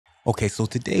Okay, so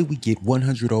today we get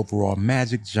 100 overall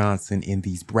Magic Johnson in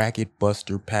these bracket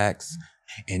buster packs.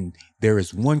 And there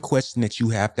is one question that you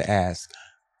have to ask.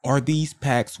 Are these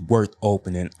packs worth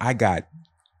opening? I got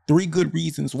 3 good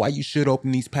reasons why you should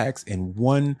open these packs and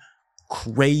one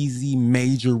crazy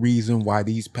major reason why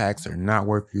these packs are not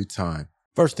worth your time.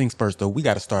 First things first though, we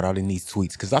got to start out in these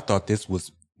tweets because I thought this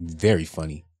was very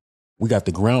funny. We got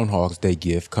the Groundhog's Day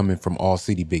gift coming from All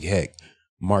City Big Heck.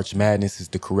 Madness is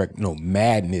the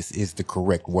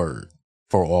correct word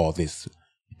for all this.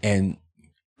 And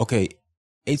okay,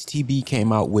 HTB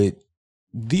came out with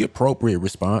the appropriate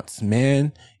response.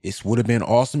 Man, it would have been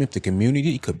awesome if the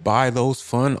community could buy those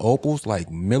fun opals like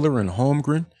Miller and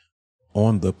Holmgren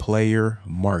on the player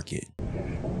market.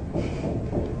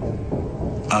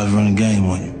 I was running game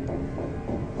on you.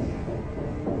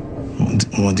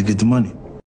 Wanted to get the money.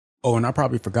 Oh, and I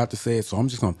probably forgot to say it, so I'm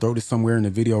just going to throw this somewhere in the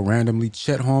video randomly.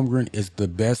 Chet Holmgren is the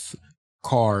best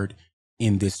card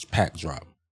in this pack drop,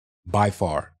 by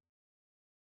far.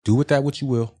 Do with that what you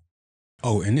will.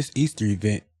 Oh, and this Easter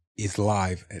event is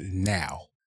live now.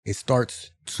 It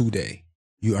starts today.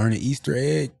 You earn an Easter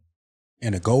egg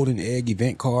and a golden egg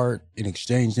event card and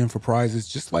exchange them for prizes,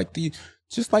 just like the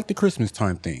Christmas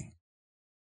time thing.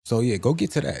 So yeah, go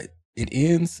get to that. It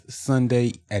ends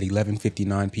Sunday at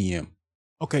 11:59 p.m.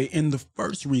 Okay, and the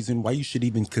first reason why you should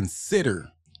even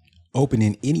consider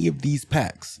opening any of these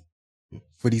packs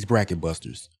for these bracket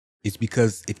busters is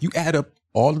because if you add up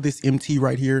all of this MT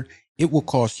right here, it will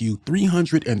cost you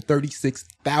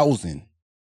 336,000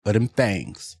 of them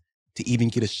things to even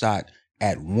get a shot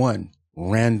at one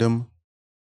random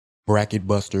bracket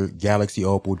buster Galaxy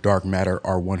Opal Dark Matter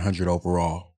R100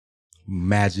 overall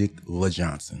Magic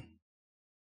LaJohnson.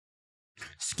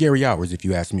 Scary hours if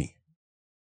you ask me.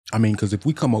 I mean, because if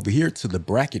we come over here to the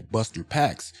bracket buster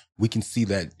packs, we can see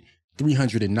that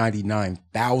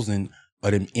 399,000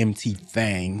 of them MT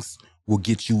things will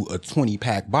get you a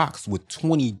 20-pack box with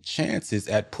 20 chances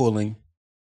at pulling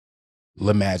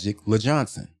LaMagic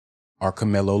LaJohnson or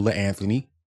Carmelo LaAnthony.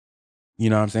 You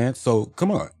know what I'm saying? So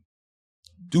come on,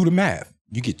 do the math.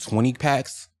 You get 20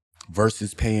 packs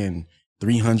versus paying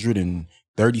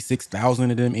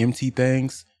 336,000 of them MT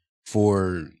things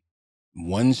for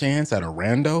one chance at a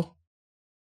rando.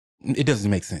 It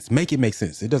doesn't make sense. Make it make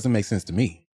sense. It doesn't make sense to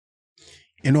me.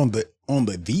 And on the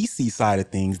VC side of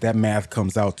things, that math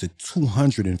comes out to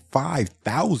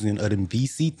 205,000 of them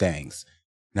VC things.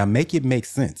 Now make it make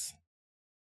sense.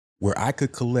 Where I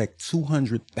could collect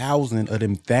 200,000 of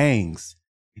them things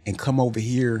and come over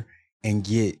here and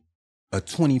get a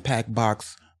 20-pack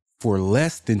box for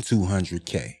less than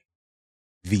 200K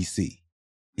VC.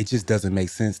 It just doesn't make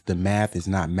sense. The math is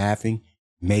not mathing.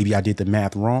 Maybe I did the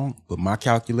math wrong, but my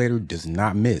calculator does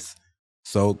not miss.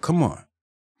 So come on.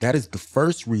 That is the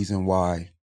first reason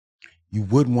why you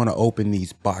would want to open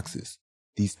these boxes.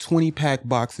 These 20-pack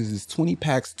boxes is 20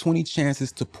 packs, 20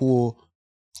 chances to pull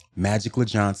Magic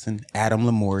LaJohnson, Adam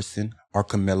LaMorrison, or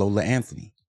Carmelo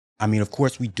LaAnthony. I mean, of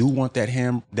course, we do want that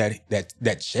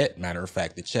Chet, matter of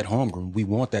fact, the Chet Holmgren. We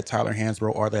want that Tyler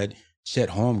Hansbrough or that Chet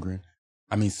Holmgren.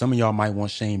 I mean, some of y'all might want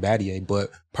Shane Battier,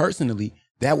 but personally,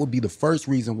 that would be the first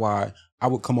reason why I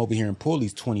would come over here and pull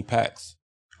these 20 packs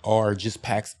or just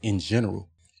packs in general.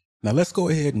 Now let's go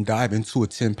ahead and dive into a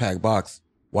 10-pack box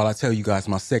while I tell you guys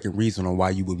my second reason on why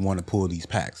you would want to pull these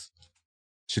packs.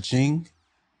 Cha-ching?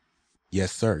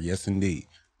 Yes, sir. Yes, indeed.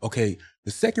 Okay,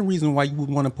 the second reason why you would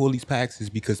want to pull these packs is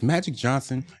because Magic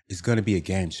Johnson is going to be a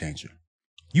game changer.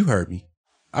 You heard me.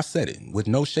 I said it. With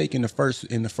no shake in the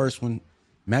first one,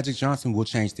 Magic Johnson will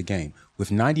change the game.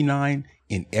 With 99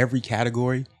 in every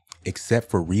category except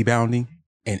for rebounding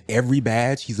and every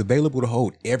badge, he's available to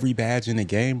hold every badge in the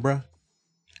game, bruh.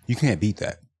 You can't beat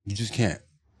that. You just can't.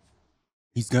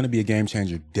 He's going to be a game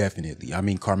changer, definitely. I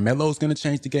mean, Carmelo's going to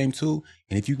change the game too.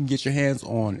 And if you can get your hands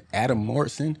on Adam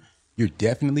Morrison, you're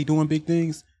definitely doing big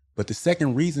things. But the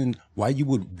second reason why you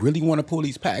would really want to pull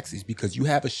these packs is because you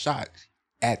have a shot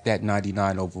at that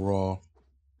 99 overall,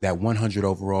 that 100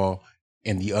 overall,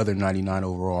 and the other 99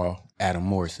 overall, Adam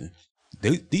Morrison.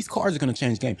 These cards are going to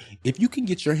change the game. If you can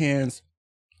get your hands,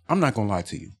 I'm not going to lie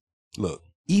to you. Look,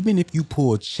 even if you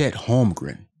pull Chet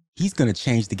Holmgren, he's going to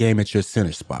change the game at your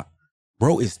center spot.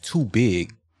 Bro is too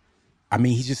big. I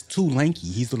mean, he's just too lanky.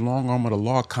 He's the long arm of the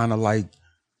law, kind of like,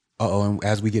 and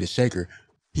as we get a shaker,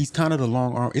 he's kind of the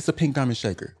long arm. It's a pink diamond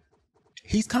shaker.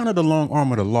 He's kind of the long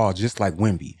arm of the law, just like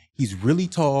Wemby. He's really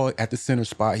tall at the center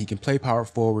spot. He can play power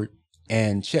forward.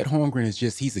 And Chet Holmgren is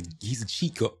just, he's a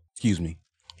cheat code. Excuse me.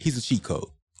 He's a cheat code.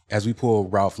 As we pull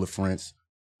Ralph LaFrentz,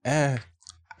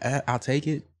 I'll take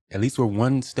it. At least we're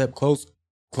one step closer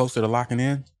to locking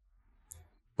in.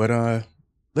 But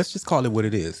let's just call it what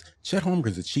it is. Chet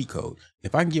Holmgren's a cheat code.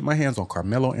 If I can get my hands on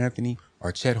Carmelo Anthony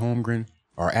or Chet Holmgren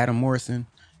or Adam Morrison,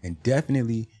 and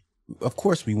definitely, of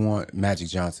course, we want Magic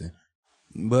Johnson.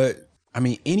 But I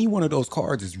mean, any one of those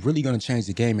cards is really going to change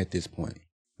the game at this point.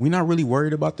 We're not really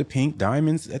worried about the pink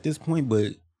diamonds at this point,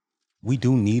 but we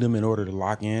do need them in order to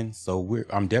lock in. So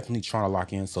I'm definitely trying to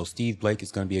lock in. So Steve Blake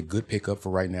is going to be a good pickup for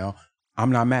right now.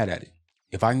 I'm not mad at it.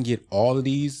 If I can get all of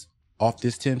these off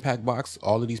this 10-pack box,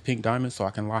 all of these pink diamonds, so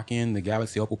I can lock in the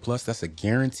Galaxy Opal Plus, that's a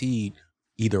guaranteed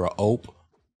either a Op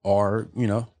or,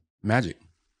 Magic.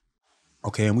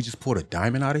 Okay, and we just pulled a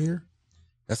diamond out of here?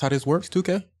 That's how this works,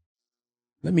 2K?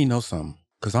 Let me know something,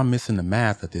 because I'm missing the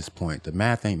math at this point. The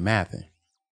math ain't mathing.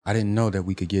 I didn't know that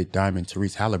we could get Diamond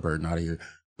Therese Halliburton out of here.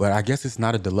 But I guess it's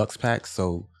not a deluxe pack,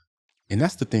 so... And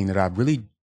that's the thing that I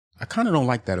kind of don't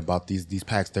like that about these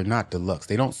packs. They're not deluxe.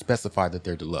 They don't specify that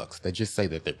they're deluxe. They just say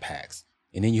that they're packs.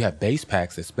 And then you have base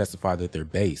packs that specify that they're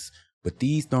base. But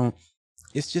these don't...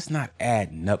 It's just not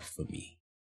adding up for me.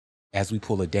 As we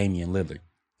pull a Damian Lillard.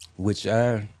 Which,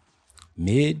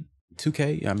 mid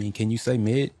 2K? I mean, can you say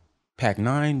mid? Pack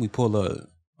 9, we pull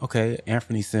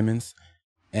Anthony Simmons.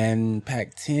 And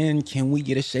pack 10, can we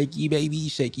get a shaky baby?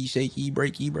 Shaky,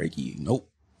 breaky. Nope.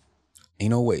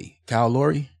 Ain't no way. Kyle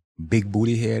Lowry, big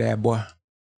booty head, that boy.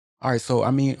 All right, so,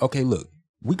 I mean, okay, look.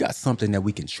 We got something that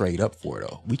we can trade up for,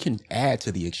 though. We can add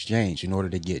to the exchange in order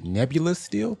to get Nebula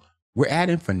still. We're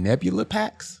adding for Nebula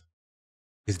packs?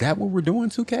 Is that what we're doing,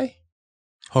 2K?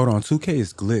 Hold on, 2K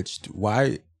is glitched.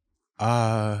 Why?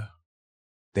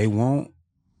 They won't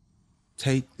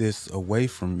take this away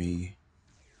from me.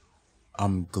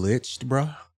 I'm glitched,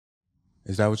 bruh.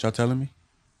 Is that what y'all telling me?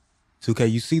 2K,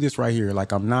 you see this right here.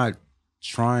 Like, I'm not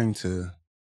trying to,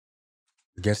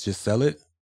 I guess, just sell it.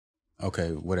 Okay,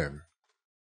 whatever.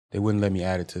 They wouldn't let me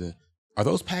add it to the... Are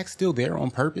those packs still there on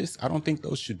purpose? I don't think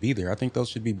those should be there. I think those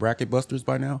should be bracket busters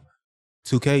by now.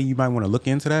 2K, you might want to look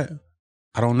into that.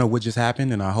 I don't know what just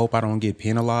happened, and I hope I don't get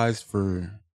penalized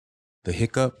for the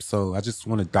hiccup. So I just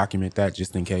want to document that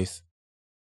just in case.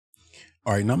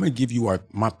 All right, now I'm going to give you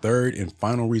my third and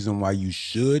final reason why you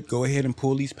should go ahead and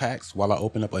pull these packs while I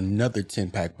open up another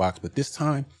 10-pack box. But this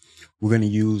time, we're going to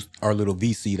use our little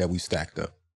VC that we stacked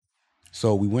up.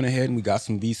 So we went ahead and we got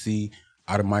some VC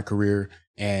out of my career,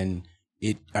 and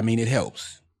it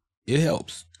helps. It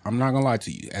helps. I'm not going to lie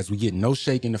to you. As we get no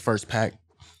shake in the first pack.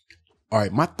 All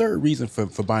right, my third reason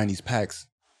for buying these packs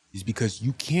is because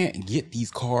you can't get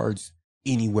these cards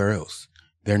anywhere else.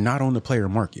 They're not on the player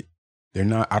market. They're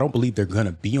not. I don't believe they're going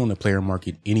to be on the player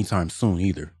market anytime soon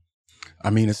either. I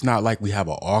mean, it's not like we have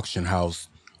an auction house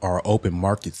or an open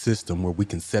market system where we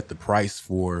can set the price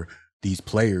for these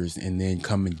players and then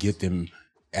come and get them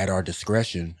at our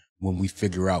discretion when we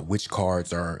figure out which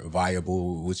cards are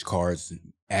viable, which cards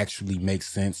actually make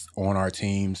sense on our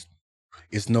teams.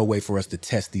 It's no way for us to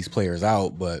test these players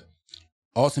out, but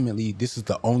ultimately, this is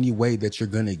the only way that you're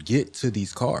going to get to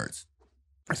these cards.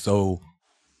 So,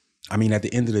 I mean, at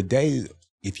the end of the day,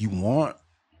 if you want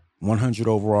 100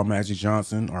 overall Magic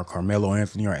Johnson or Carmelo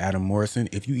Anthony or Adam Morrison,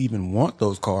 if you even want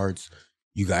those cards,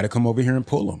 you got to come over here and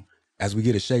pull them as we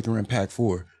get a shaker in pack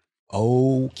 4.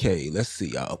 Okay, let's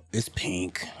see. It's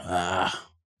pink. I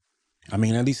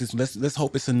mean, at least let's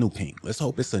hope it's a new pink. Let's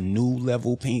hope it's a new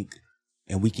level pink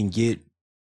and we can get...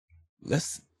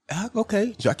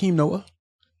 Okay, Joakim Noah.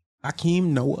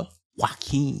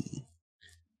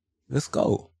 Let's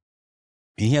go.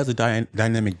 And he has a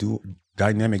dynamic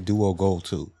duo goal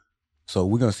too. So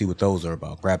we're going to see what those are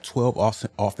about. Grab 12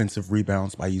 offensive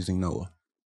rebounds by using Noah.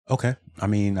 Okay. I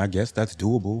mean, I guess that's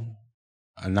doable.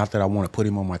 Not that I want to put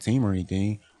him on my team or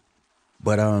anything,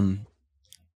 but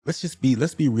let's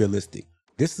be realistic.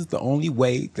 This is the only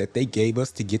way that they gave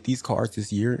us to get these cards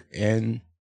this year. And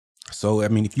so, I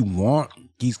mean, if you want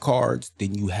these cards,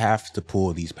 then you have to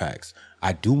pull these packs.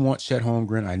 I do want Chet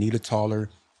Holmgren. I need a taller,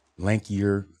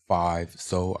 lankier 5.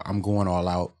 So I'm going all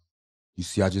out. You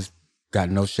see, I just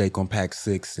got no shake on pack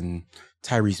 6 and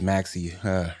Tyrese Maxey.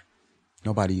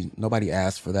 Nobody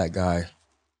asked for that guy.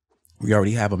 We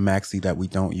already have a Maxey that we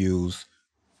don't use.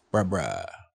 Bruh.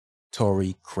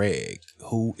 Torrey Craig.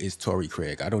 Who is Torrey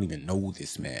Craig? I don't even know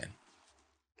this man.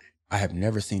 I have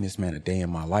never seen this man a day in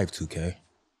my life, 2K.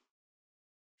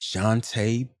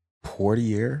 Jonte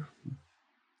Portier?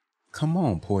 Come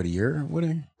on, Portier.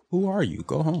 Who are you?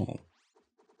 Go home.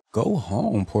 Go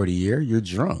home, Portier. You're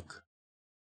drunk.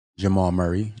 Jamal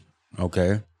Murray.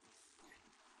 Okay.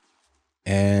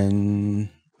 And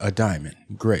a diamond.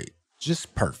 Great.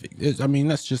 Just perfect.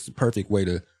 That's just a perfect way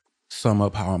to sum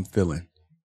up how I'm feeling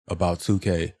about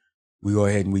 2K. We go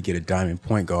ahead and we get a diamond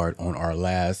point guard on our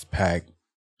last pack.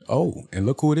 Oh, and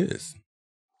look who it is.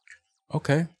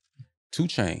 Okay. 2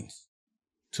 chains,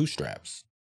 2 straps.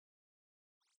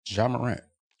 Ja Morant.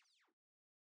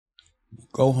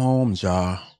 Go home,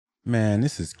 Ja. Man,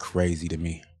 this is crazy to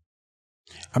me.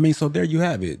 I mean, so there you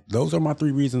have it. Those are my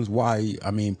 3 reasons why,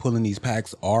 I mean, pulling these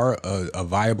packs are a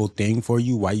viable thing for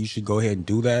you, why you should go ahead and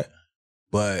do that.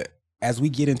 But as we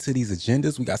get into these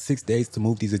agendas, we got 6 days to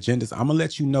move these agendas. I'm gonna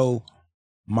let you know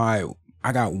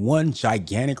I got one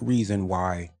gigantic reason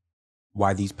why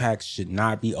these packs should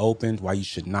not be opened, why you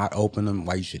should not open them,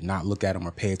 why you should not look at them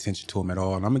or pay attention to them at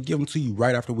all. And I'm gonna give them to you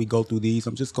right after we go through these.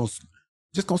 I'm just gonna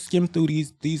skim through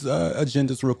these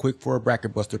agendas real quick for a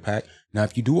bracket buster pack. Now,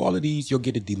 if you do all of these, you'll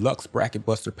get a deluxe bracket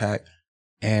buster pack.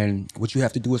 And what you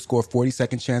have to do is score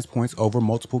 40-second chance points over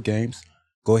multiple games.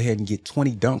 Go ahead and get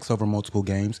 20 dunks over multiple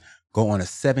games. Go on a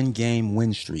 7-game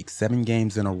win streak, 7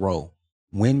 games in a row.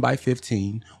 Win by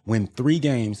 15. Win 3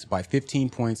 games by 15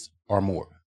 points or more.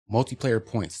 Multiplayer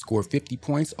points. Score 50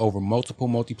 points over multiple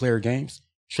multiplayer games.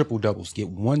 Triple doubles. Get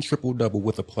 1 triple double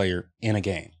with a player in a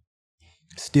game.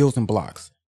 Steals and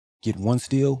blocks. Get 1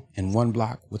 steal and 1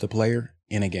 block with a player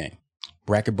in a game.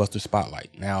 Bracket Buster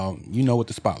Spotlight. Now, you know what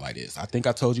the Spotlight is. I think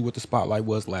I told you what the Spotlight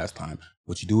was last time.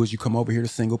 What you do is you come over here to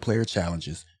single player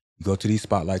challenges. You go to these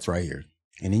spotlights right here.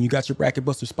 And then you got your Bracket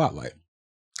Buster Spotlight.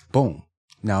 Boom.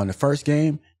 Now, in the first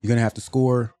game, you're going to have to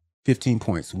score 15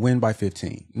 points. Win by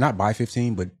 15. Not by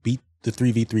 15, but beat the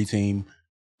 3v3 team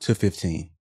to 15.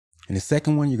 In the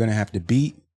second one, you're going to have to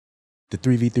beat the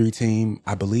 3v3 team,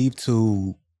 I believe,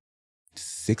 to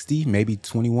 60, maybe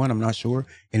 21. I'm not sure.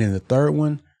 And in the third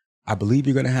one, I believe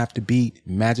you're going to have to beat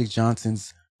Magic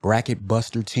Johnson's Bracket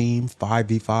Buster team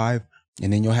 5v5.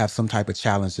 And then you'll have some type of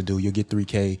challenge to do. You'll get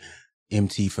 3K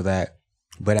MT for that.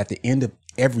 But at the end of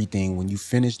everything, when you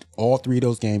finished all 3 of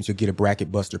those games, you'll get a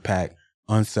Bracket Buster pack,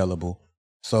 unsellable.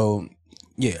 So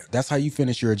yeah, that's how you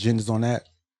finish your agendas on that.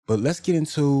 But let's get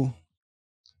into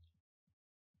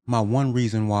my one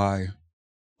reason why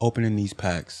opening these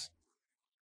packs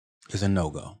is a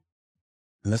no-go.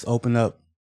 Let's open up,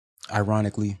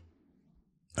 ironically,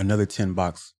 another 10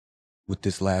 box with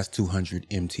this last 200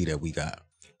 MT that we got,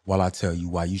 while I tell you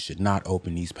why you should not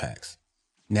open these packs.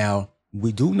 Now,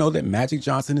 we do know that Magic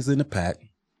Johnson is in the pack,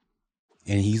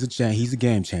 and he's a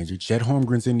game changer. Chet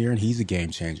Holmgren's in there, and he's a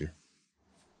game changer.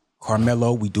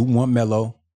 Carmelo, we do want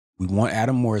Melo. We want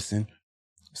Adam Morrison.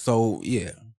 So,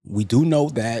 yeah, we do know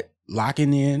that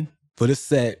locking in for the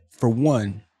set for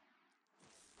one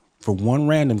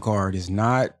random card is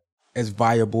not as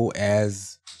viable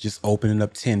as just opening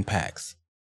up 10 packs.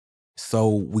 So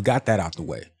we got that out the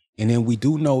way. And then we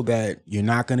do know that you're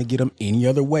not going to get them any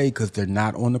other way because they're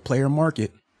not on the player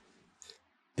market.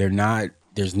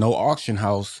 There's no auction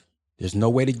house. There's no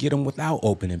way to get them without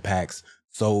opening packs.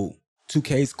 So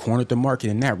 2K's cornered the market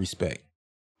in that respect.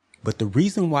 But the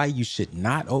reason why you should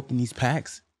not open these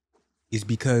packs is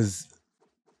because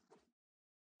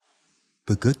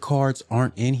the good cards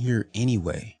aren't in here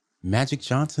anyway. Magic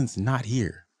Johnson's not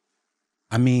here.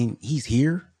 I mean, he's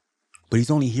here, but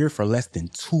he's only here for less than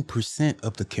 2%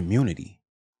 of the community.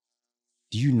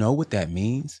 Do you know what that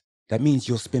means? That means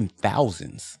you'll spend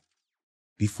thousands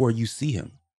before you see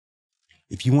him.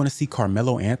 If you want to see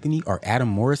Carmelo Anthony or Adam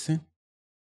Morrison,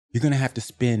 you're going to have to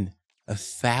spend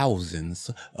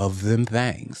thousands of them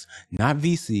things. Not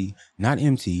VC, not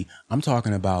MT. I'm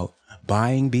talking about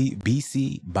buying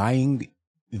buying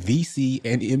VC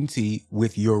and MT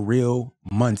with your real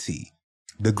Munty,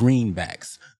 the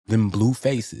greenbacks, them blue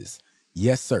faces.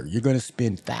 Yes, sir. You're going to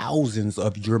spend thousands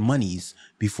of your monies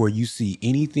before you see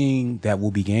anything that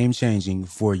will be game changing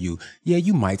for you. Yeah,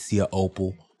 you might see an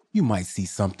opal. You might see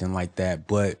something like that,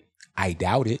 but I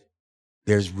doubt it.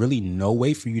 There's really no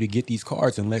way for you to get these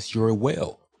cards unless you're a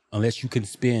whale, unless you can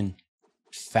spend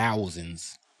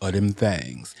thousands of them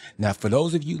things. Now, for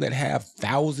those of you that have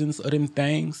thousands of them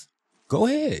things, go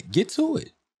ahead, get to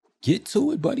it. Get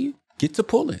to it, buddy. Get to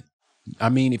pulling. I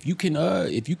mean, if you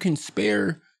can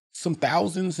spare some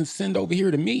thousands and send over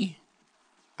here to me,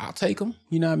 I'll take them.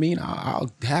 You know what I mean?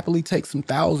 I'll happily take some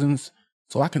thousands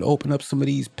so I can open up some of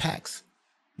these packs,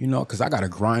 you know, because I got to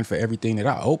grind for everything that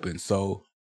I open. So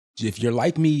if you're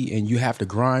like me and you have to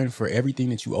grind for everything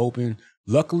that you open,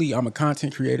 luckily I'm a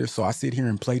content creator, so I sit here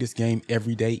and play this game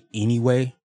every day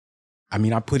anyway. I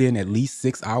mean, I put in at least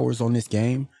 6 hours on this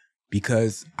game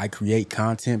because I create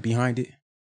content behind it.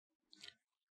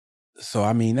 So,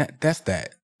 I mean, that's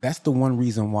that. That's the one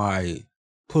reason why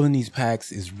pulling these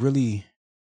packs is really,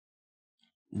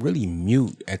 really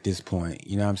mute at this point.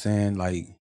 You know what I'm saying? Like,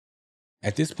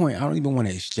 at this point, I don't even want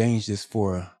to exchange this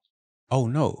for, oh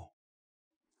no,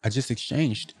 I just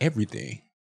exchanged everything.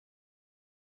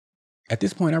 At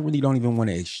this point, I really don't even want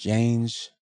to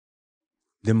exchange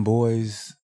them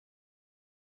boys,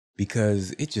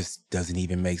 because it just doesn't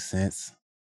even make sense.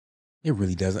 It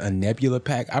really doesn't. A Nebula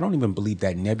pack? I don't even believe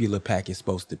that Nebula pack is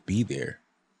supposed to be there.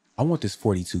 I want this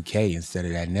 42K instead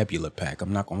of that Nebula pack.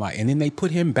 I'm not gonna lie. And then they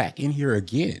put him back in here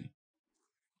again.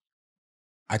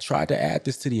 I tried to add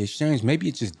this to the exchange. Maybe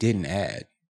it just didn't add.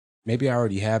 Maybe I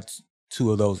already have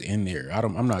two of those in there.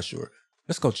 I'm not sure.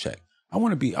 Let's go check. I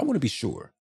want to be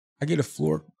sure. I get a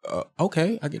floor.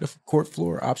 Okay. I get a court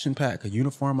floor option pack, a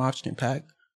uniform option pack,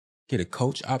 get a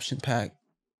coach option pack,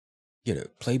 get a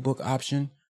playbook option.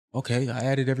 Okay. I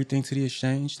added everything to the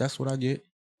exchange. That's what I get.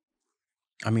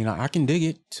 I mean, I can dig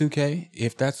it, 2K,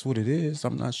 if that's what it is.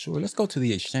 I'm not sure. Let's go to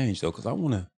the exchange though, because I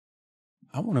want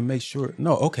to make sure.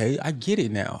 No, okay, I get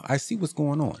it now. I see what's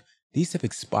going on. These have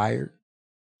expired,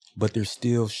 but they're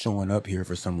still showing up here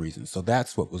for some reason. So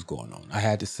that's what was going on. I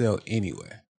had to sell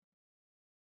anyway.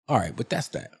 All right, but that's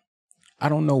that. I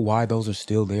don't know why those are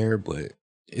still there, but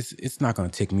it's not going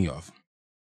to tick me off.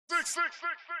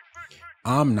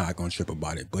 I'm not going to trip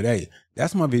about it. But hey,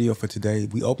 that's my video for today.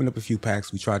 We opened up a few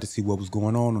packs. We tried to see what was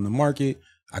going on the market.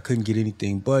 I couldn't get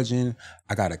anything budging.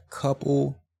 I got a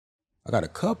couple of, a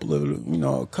couple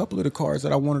of the cards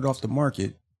that I wanted off the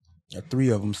market. 3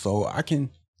 of them. So I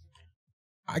can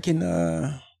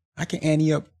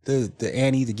ante up the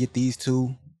ante to get these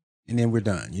 2, and then we're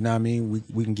done. You know what I mean?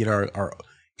 We can get our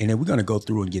and then we're gonna go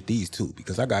through and get these 2,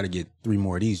 because I gotta get 3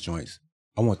 more of these joints.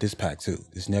 I want this pack too,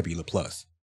 this Nebula Plus.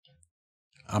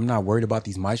 I'm not worried about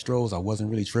these Maestros. I wasn't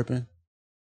really tripping,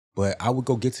 but I would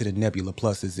go get to the Nebula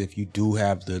Pluses if you do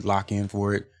have the lock-in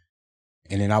for it.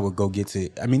 And then I would go get to,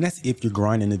 I mean, that's if you're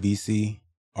grinding the VC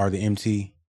or the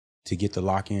MT to get the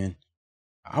lock-in.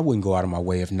 I wouldn't go out of my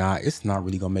way. If not, it's not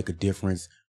really gonna make a difference.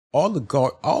 All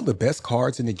the best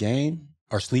cards in the game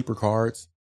are sleeper cards.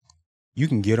 You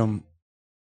can get them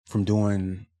from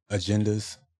doing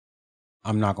agendas.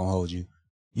 I'm not gonna hold you.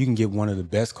 You can get one of the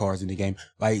best cards in the game.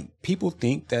 Like, people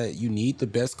think that you need the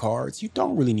best cards. You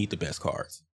don't really need the best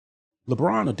cards.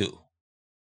 LeBron will do.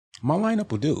 My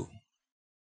lineup will do.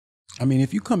 I mean,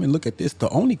 if you come and look at this, the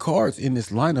only cards in this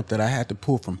lineup that I had to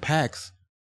pull from packs,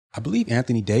 I believe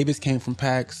Anthony Davis came from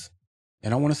packs,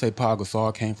 and I want to say Pau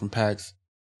Gasol came from packs.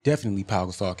 Definitely Pau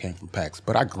Gasol came from packs,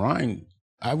 but I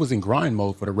was in grind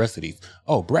mode for the rest of these.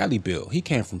 Oh, Bradley Beal, he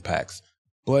came from packs.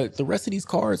 But the rest of these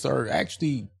cards are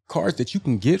actually cards that you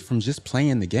can get from just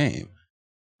playing the game.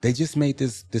 They just made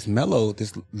this Lonzo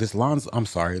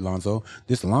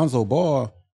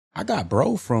Ball. I got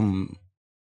bro from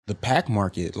the pack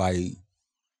market,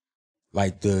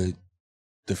 like the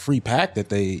free pack that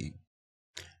they,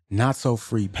 not so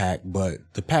free pack, but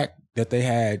the pack that they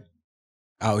had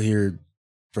out here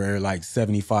for like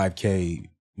 75K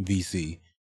VC.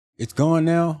 It's gone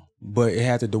now, but it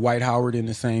had the Dwight Howard in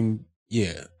the same.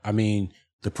 Yeah, I mean,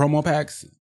 the promo packs,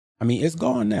 I mean, it's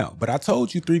gone now. But I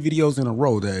told you 3 videos in a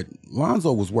row that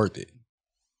Lonzo was worth it.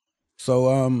 So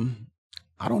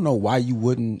I don't know why you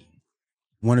wouldn't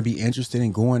want to be interested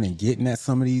in going and getting at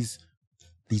some of these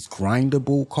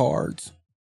grindable cards,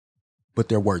 but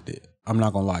they're worth it. I'm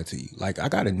not gonna lie to you. Like, I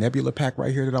got a Nebula pack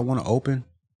right here that I want to open,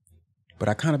 but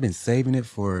I kind of been saving it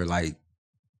for like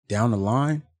down the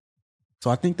line. So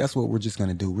I think that's what we're just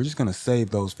gonna do. We're just gonna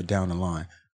save those for down the line.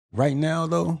 Right now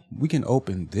though, we can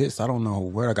open this. I don't know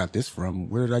where I got this from.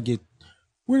 Where did I get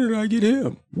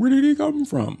him? Where did he come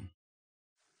from?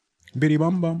 Biddy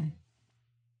bum bum.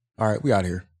 All right, we out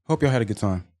here. Hope y'all had a good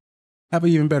time. Have an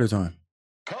even better time.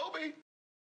 Kobe.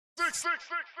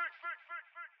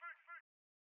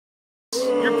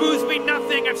 Your boos mean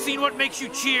nothing. I've seen what makes you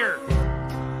cheer.